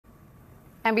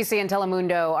NBC and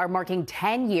Telemundo are marking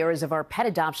 10 years of our pet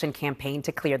adoption campaign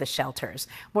to clear the shelters.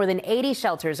 More than 80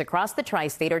 shelters across the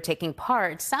tri-state are taking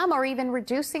part. Some are even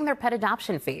reducing their pet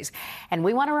adoption fees. And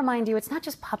we want to remind you, it's not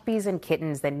just puppies and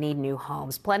kittens that need new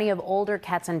homes. Plenty of older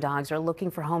cats and dogs are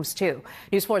looking for homes, too.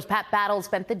 News 4's Pat Battle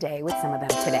spent the day with some of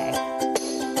them today.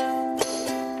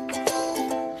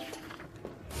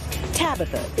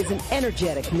 Tabitha is an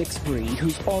energetic mixed breed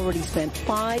who's already spent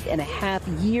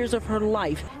 5.5 years of her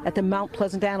life at the Mount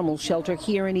Pleasant Animal Shelter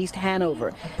here in East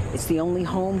Hanover. It's the only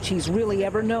home she's really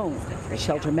ever known. The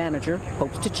shelter manager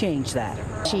hopes to change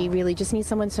that. She really just needs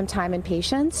some time and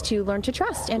patience to learn to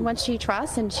trust. And once she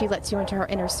trusts and she lets you into her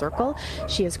inner circle,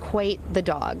 she is quite the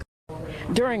dog.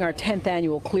 During our 10th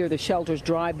annual Clear the Shelters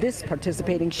drive, this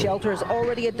participating shelter has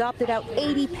already adopted out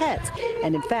 80 pets.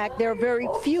 And in fact, there are very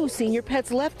few senior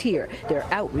pets left here. Their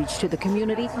outreach to the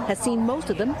community has seen most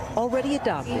of them already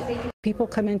adopted. People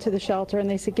come into the shelter and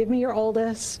they say, give me your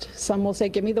oldest. Some will say,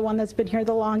 give me the one that's been here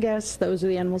the longest. Those are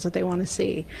the animals that they want to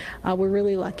see. We're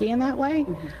really lucky in that way.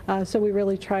 So we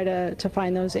really try to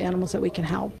find those animals that we can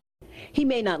help. He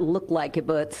may not look like it,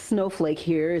 but Snowflake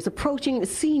here is approaching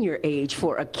senior age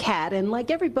for a cat, and like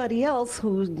everybody else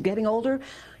who's getting older,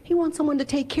 he wants someone to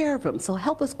take care of him. So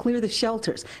help us clear the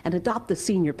shelters and adopt the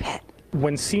senior pet.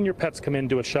 When senior pets come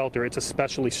into a shelter, it's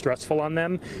especially stressful on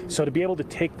them. So to be able to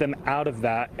take them out of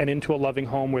that and into a loving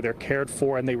home where they're cared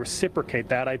for and they reciprocate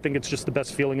that, I think it's just the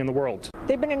best feeling in the world.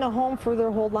 They've been in a home for their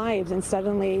whole lives, and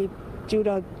suddenly, due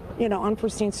to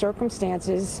unforeseen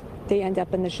circumstances, they end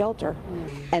up in the shelter.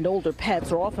 And older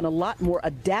pets are often a lot more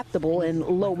adaptable and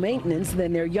low maintenance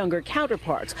than their younger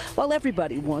counterparts. While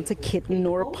everybody wants a kitten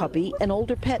or a puppy, an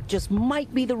older pet just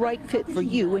might be the right fit for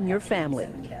you and your family.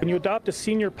 When you adopt a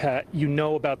senior pet, you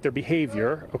know about their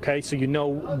behavior, okay? So you know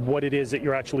what it is that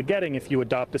you're actually getting if you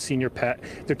adopt a senior pet.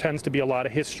 There tends to be a lot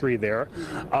of history there.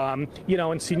 And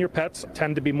senior pets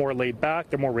tend to be more laid back,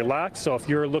 they're more relaxed. So if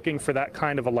you're looking for that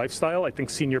kind of a lifestyle, I think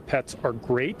senior pets are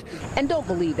great. And don't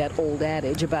believe that old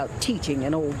adage about teaching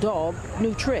an old dog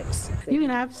new tricks. You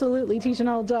can absolutely teach an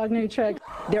old dog new tricks.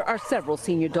 There are several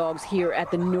senior dogs here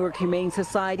at the Newark Humane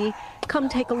Society. Come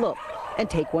take a look and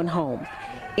take one home.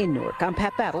 In Newark, I'm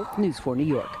Pat Battle, News 4 New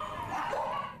York.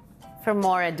 For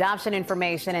more adoption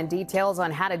information and details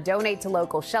on how to donate to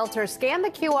local shelters, scan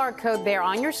the QR code there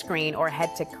on your screen or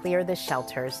head to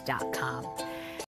cleartheshelters.com.